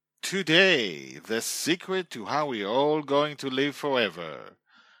Today, the secret to how we're all going to live forever.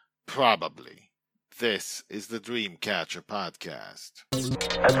 Probably. This is the Dreamcatcher Podcast. That's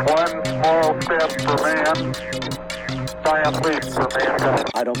one small step for man, giant leap for mankind.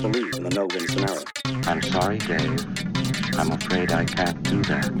 I don't believe in the no-win scenario. I'm sorry, Dave. I'm afraid I can't do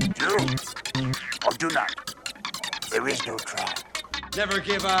that. Do or do not. There is no try. Never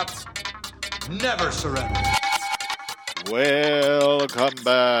give up. Never surrender. Welcome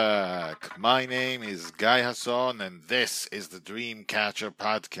back. My name is Guy Hasson, and this is the Dreamcatcher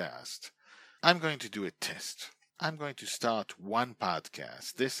Podcast. I'm going to do a test. I'm going to start one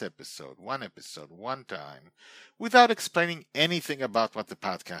podcast, one episode, one time, without explaining anything about what the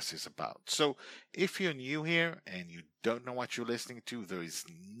podcast is about. So, if you're new here and you don't know what you're listening to, there is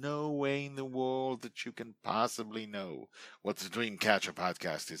no way in the world that you can possibly know what the Dreamcatcher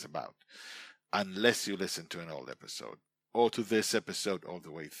Podcast is about, unless you listen to an old episode, or to this episode all the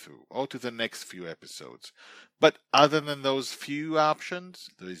way through, or to the next few episodes. But other than those few options,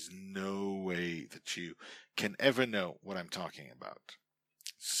 there is no way that you can ever know what I'm talking about.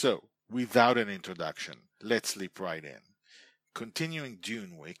 So, without an introduction, let's leap right in. Continuing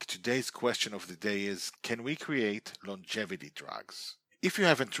Dune Week, today's question of the day is, can we create longevity drugs? If you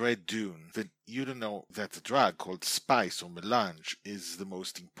haven't read Dune, then you don't know that the drug called spice or melange is the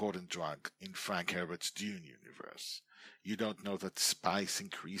most important drug in Frank Herbert's Dune universe. You don't know that spice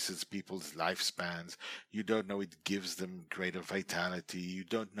increases people's lifespans. You don't know it gives them greater vitality. You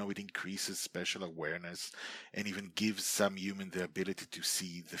don't know it increases special awareness and even gives some human the ability to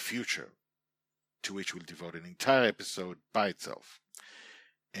see the future, to which we'll devote an entire episode by itself.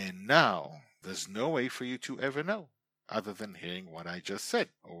 And now, there's no way for you to ever know, other than hearing what I just said,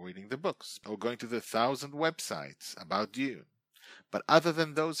 or reading the books, or going to the 1,000 websites about Dune. But other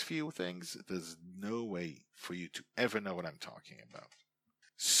than those few things, there's no way for you to ever know what I'm talking about.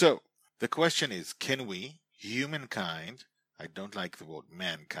 So, the question is, can we, humankind, I don't like the word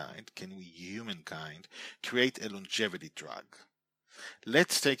mankind, can we, humankind, create a longevity drug?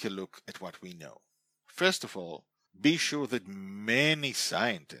 Let's take a look at what we know. First of all, be sure that many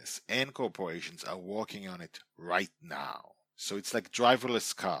scientists and corporations are working on it right now. So it's like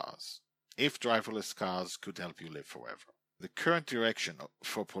driverless cars. If driverless cars could help you live forever. The current direction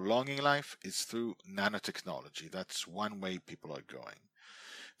for prolonging life is through nanotechnology. That's one way people are going.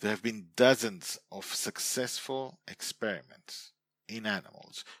 There have been dozens of successful experiments in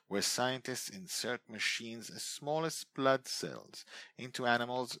animals where scientists insert machines as small as blood cells into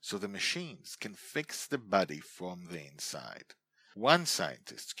animals so the machines can fix the body from the inside. One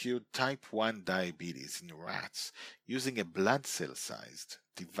scientist cured type 1 diabetes in rats using a blood cell-sized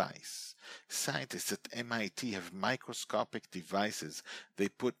device. Scientists at MIT have microscopic devices they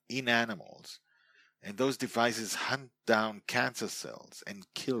put in animals, and those devices hunt down cancer cells and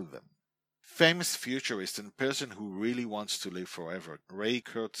kill them. Famous futurist and person who really wants to live forever, Ray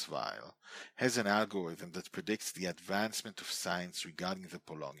Kurzweil, has an algorithm that predicts the advancement of science regarding the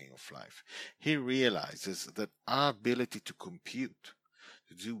prolonging of life. He realizes that our ability to compute,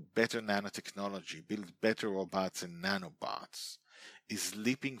 to do better nanotechnology, build better robots and nanobots, is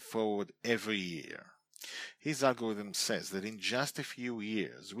leaping forward every year. His algorithm says that in just a few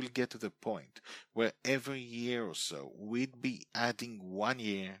years we'll get to the point where every year or so we'd be adding 1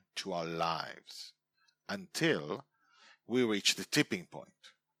 year to our lives until we reach the tipping point.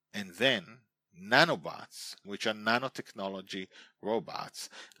 And then nanobots, which are nanotechnology robots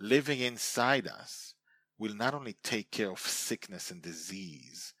living inside us, will not only take care of sickness and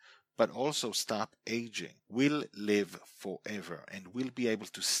disease, but also stop aging. We'll live forever and we'll be able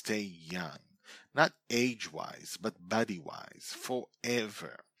to stay young. Not age-wise, but body-wise,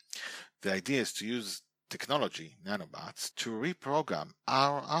 forever. The idea is to use technology, nanobots, to reprogram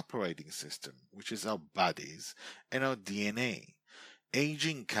our operating system, which is our bodies, and our DNA.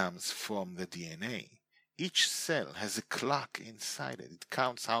 Aging comes from the DNA. Each cell has a clock inside it. It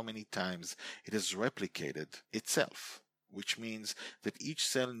counts how many times it has replicated itself, which means that each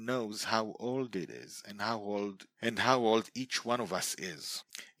cell knows how old it is and how old each one of us is.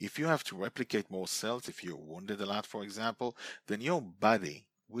 If you have to replicate more cells, if you're wounded a lot, for example, then your body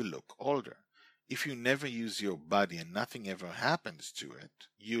will look older. If you never use your body and nothing ever happens to it,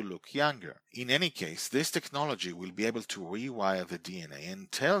 you look younger. In any case, this technology will be able to rewire the DNA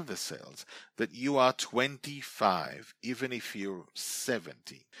and tell the cells that you are 25 even if you're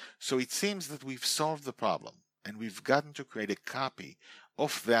 70. So it seems that we've solved the problem. And we've gotten to create a copy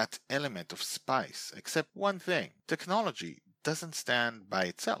of that element of spice, except one thing. Technology doesn't stand by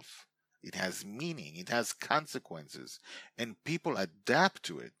itself. It has meaning, it has consequences, and people adapt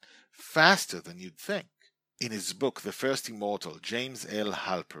to it faster than you'd think. In his book, The First Immortal, James L.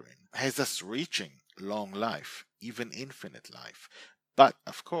 Halperin has us reaching long life, even infinite life. But,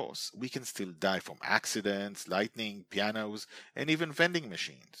 of course, we can still die from accidents, lightning, pianos, and even vending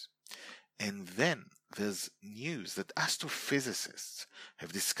machines. And then there's news that astrophysicists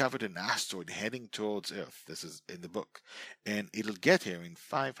have discovered an asteroid heading towards Earth. This is in the book. And it'll get here in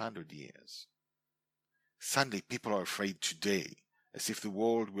 500 years. Suddenly, people are afraid today, as if the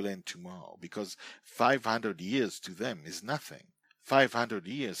world will end tomorrow, because 500 years to them is nothing. 500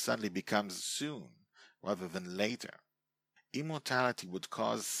 years suddenly becomes soon, rather than later. Immortality would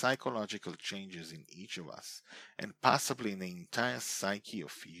cause psychological changes in each of us, and possibly in the entire psyche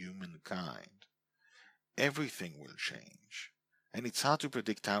of humankind. Everything will change, and it's hard to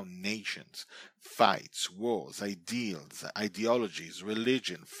predict how nations, fights, wars, ideals, ideologies,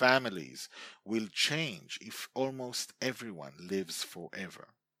 religion, families will change if almost everyone lives forever.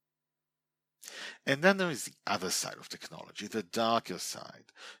 And then there is the other side of technology, the darker side.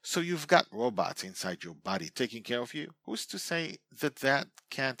 So you've got robots inside your body taking care of you. Who's to say that that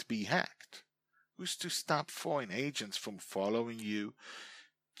can't be hacked? Who's to stop foreign agents from following you,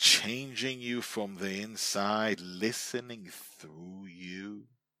 changing you from the inside, listening through you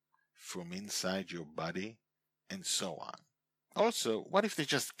from inside your body, and so on? Also, what if they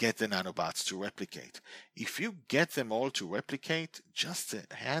just get the nanobots to replicate? If you get them all to replicate, just a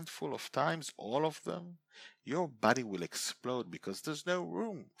handful of times, all of them, your body will explode because there's no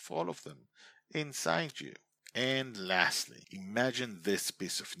room for all of them inside you. And lastly, imagine this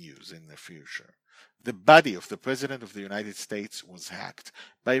piece of news in the future. The body of the President of the United States was hacked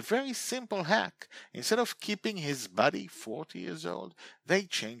by a very simple hack. Instead of keeping his body 40 years old, they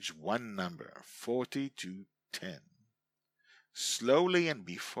changed one number, 40 to 10. Slowly and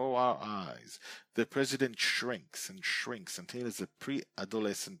before our eyes, the president shrinks and shrinks until he's a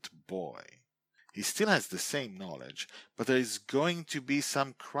pre-adolescent boy. He still has the same knowledge, but there is going to be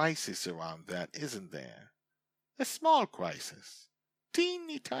some crisis around that, isn't there? A small crisis.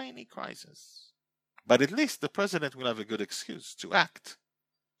 Teeny tiny crisis. But at least the president will have a good excuse to act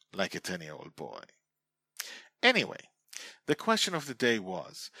like a 10-year-old boy. Anyway, the question of the day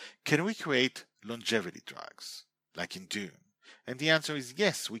was, can we create longevity drugs, like in Dune? And the answer is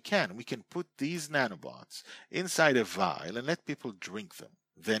yes, we can. We can put these nanobots inside a vial and let people drink them.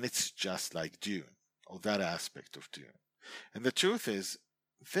 Then it's just like Dune, or that aspect of Dune. And the truth is,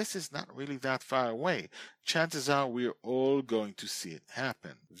 this is not really that far away. Chances are we're all going to see it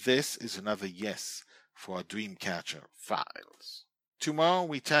happen. This is another yes for our Dreamcatcher files. Tomorrow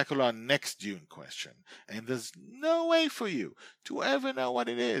we tackle our next Dune question, and there's no way for you to ever know what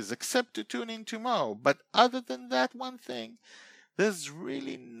it is except to tune in tomorrow. But other than that one thing, there's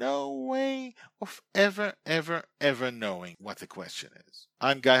really no way of ever knowing what the question is.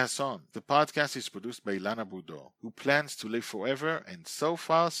 I'm Guy Hasson. The podcast is produced by Ilana Boudreau, who plans to live forever, and so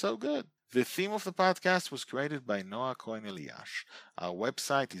far so good. The theme of the podcast was created by Noah Cohen-Eliash. Our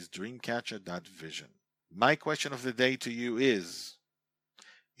website is dreamcatcher.vision. My question of the day to you is,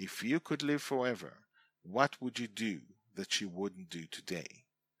 if you could live forever, what would you do that you wouldn't do today?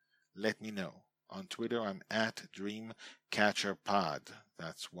 Let me know. On Twitter, I'm at DreamCatcherPod.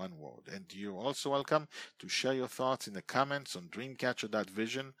 That's one word. And you're also welcome to share your thoughts in the comments on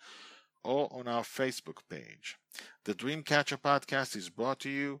dreamcatcher.vision or on our Facebook page. The Dreamcatcher podcast is brought to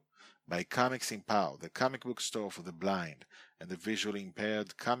you by Comics Empower, the comic book store for the blind and the visually impaired,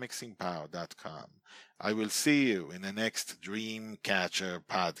 comicsempower.com. I will see you in the next Dreamcatcher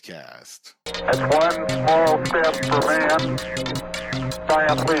podcast. That's one small step for man,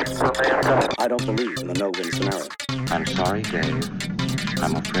 giant leap for mankind. I don't believe in the no-win scenario. I'm sorry, Dave.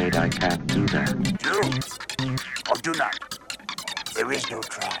 I'm afraid I can't do that. Do or do not. There is no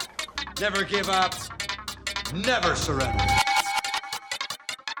try. Never give up. Never surrender.